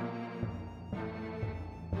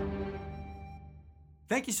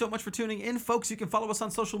 Thank you so much for tuning in, folks. You can follow us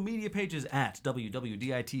on social media pages at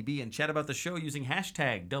WWDITB and chat about the show using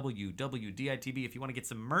hashtag WWDITB. If you want to get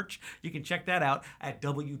some merch, you can check that out at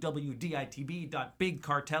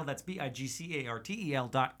www.bigcartel. That's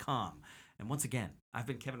BIGCARTEL.com. And once again, I've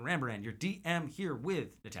been Kevin Rambaran, your DM, here with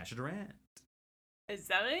Natasha Durant. Is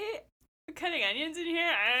somebody cutting onions in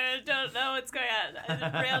here? I don't know what's going on.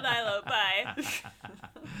 Rail Nilo, bye.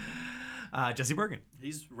 Jesse Bergen.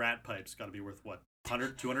 These rat pipes got to be worth what?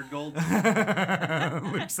 100, 200 gold?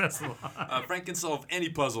 Luke Cecil. Frank can solve any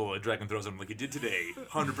puzzle a dragon throws him like he did today.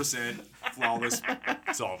 100% flawless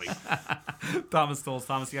solving. Thomas Tolles.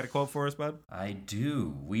 Thomas, you got a quote for us, bud? I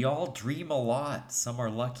do. We all dream a lot. Some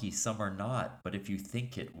are lucky, some are not. But if you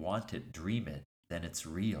think it, want it, dream it, then it's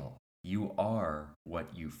real. You are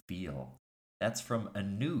what you feel. That's from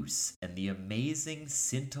Anus and the amazing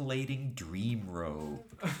scintillating dream robe.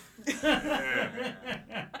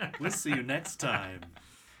 We'll see you next time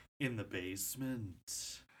in the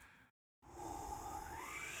basement.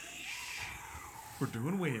 We're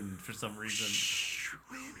doing wind for some reason.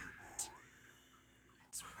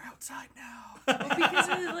 We're outside now. Well, because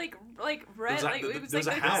it was like red, There's a- like it was there's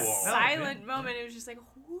like a a howl. silent moment. It was just like,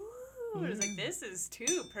 whoo. It was like, this is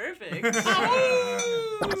too perfect.